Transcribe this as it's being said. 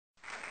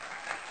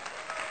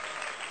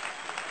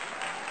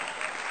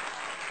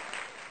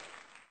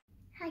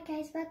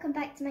welcome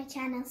back to my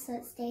channel. So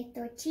it's day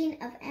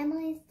 13 of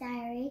Emily's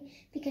diary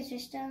because we're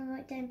still in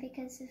lockdown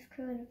because of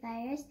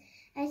coronavirus.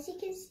 As you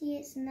can see,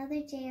 it's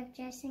another day of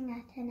dressing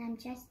up and I'm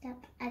dressed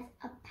up as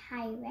a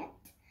pirate.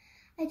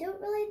 I don't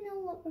really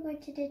know what we're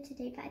going to do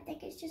today, but I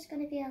think it's just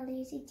going to be a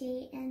lazy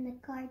day in the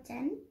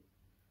garden.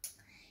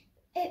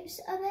 It's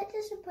a bit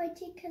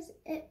disappointing because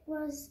it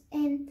was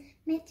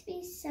meant to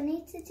be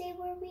sunny today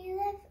where we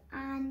live,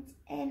 and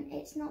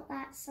it's not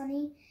that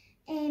sunny.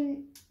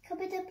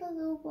 Comment down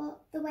below what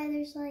the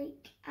weather's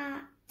like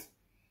at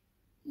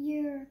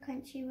your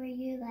country where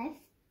you live.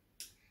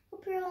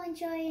 Hope you're all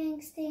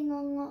enjoying staying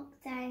on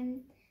lockdown,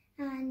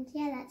 and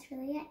yeah, that's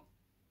really it.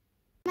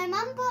 My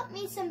mum bought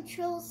me some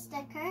Trolls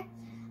sticker,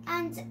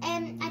 and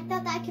I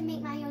thought that I could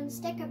make my own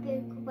sticker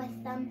book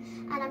with them,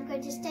 and I'm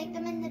going to stick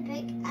them in the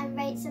book and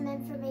write some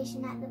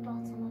information at the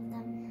bottom of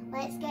them.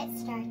 Let's get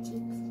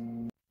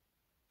started.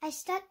 I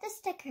stuck the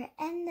sticker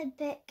in the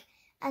book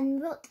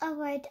and wrote a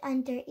word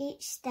under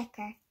each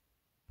sticker.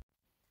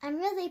 I'm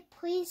really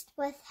pleased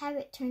with how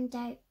it turned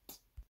out.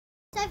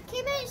 So I've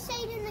came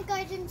outside in the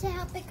garden to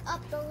help pick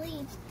up the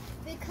leaves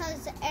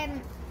because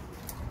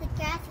the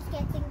grass is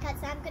getting cut,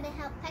 so I'm going to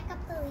help pick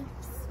up the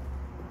leaves.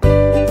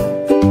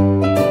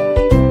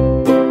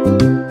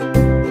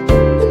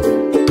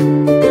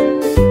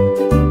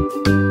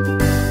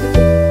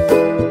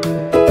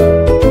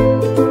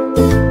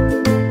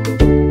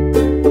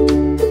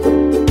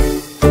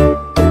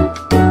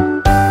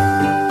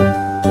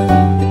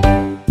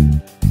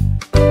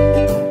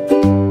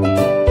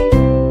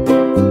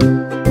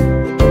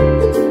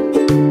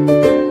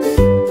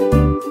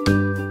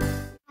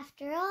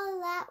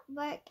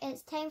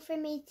 It's time for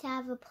me to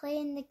have a play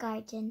in the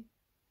garden.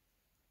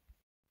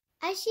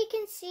 As you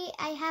can see,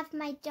 I have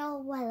my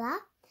doll Willa,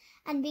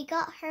 and we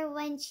got her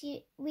when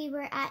we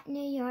were at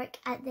New York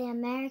at the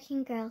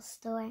American Girl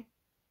store.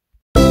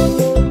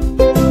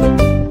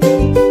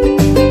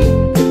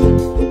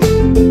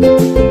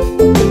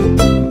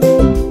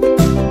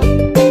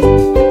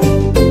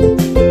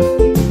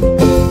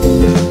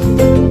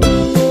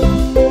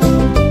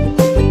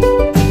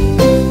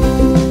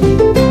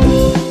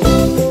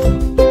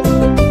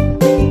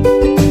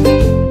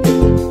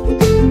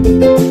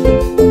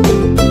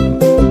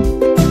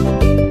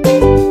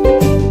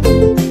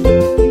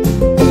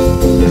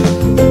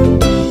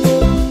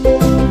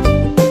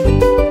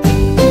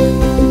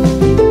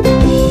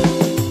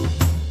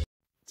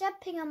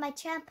 Jumping on my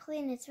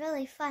trampoline is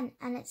really fun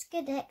and it's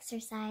good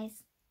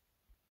exercise.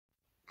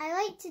 I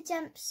like to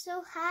jump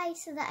so high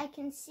so that I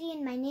can see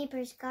in my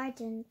neighbours'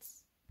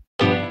 gardens.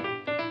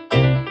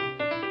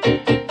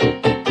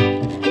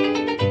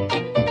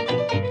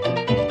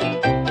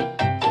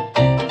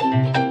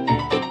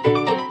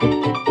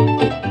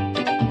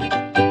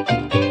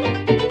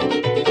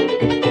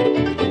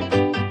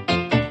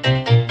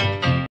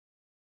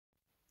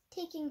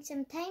 Taking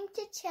some time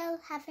to chill,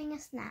 having a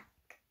snack.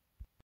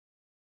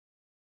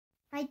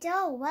 My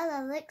doll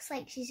Willa looks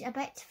like she's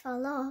about to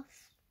fall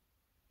off.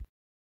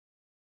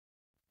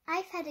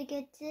 I've had a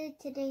good day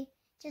today,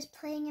 just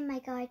playing in my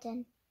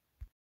garden.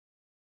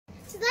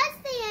 So that's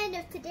the end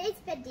of today's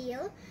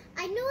video.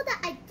 I know that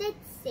I did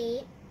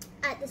say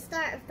at the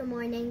start of the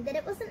morning that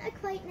it wasn't a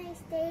quite nice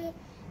day,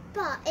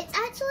 but it's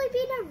actually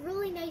been a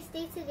really nice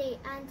day today,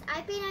 and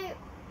I've been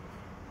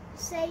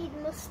outside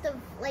most of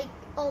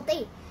all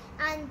day,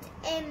 and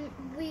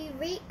we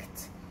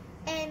raked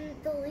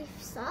the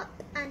leaves up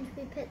and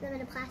we put them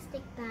in a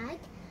plastic bag,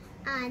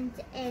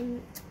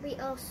 and we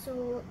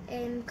also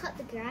cut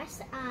the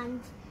grass,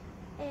 and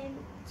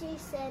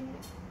Jason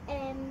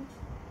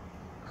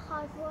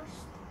hard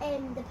washed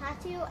the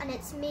patio, and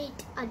it's made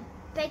a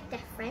big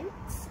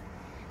difference.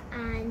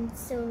 And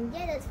so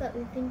yeah, that's what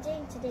we've been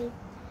doing today.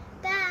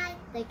 Bye,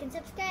 like and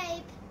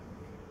subscribe.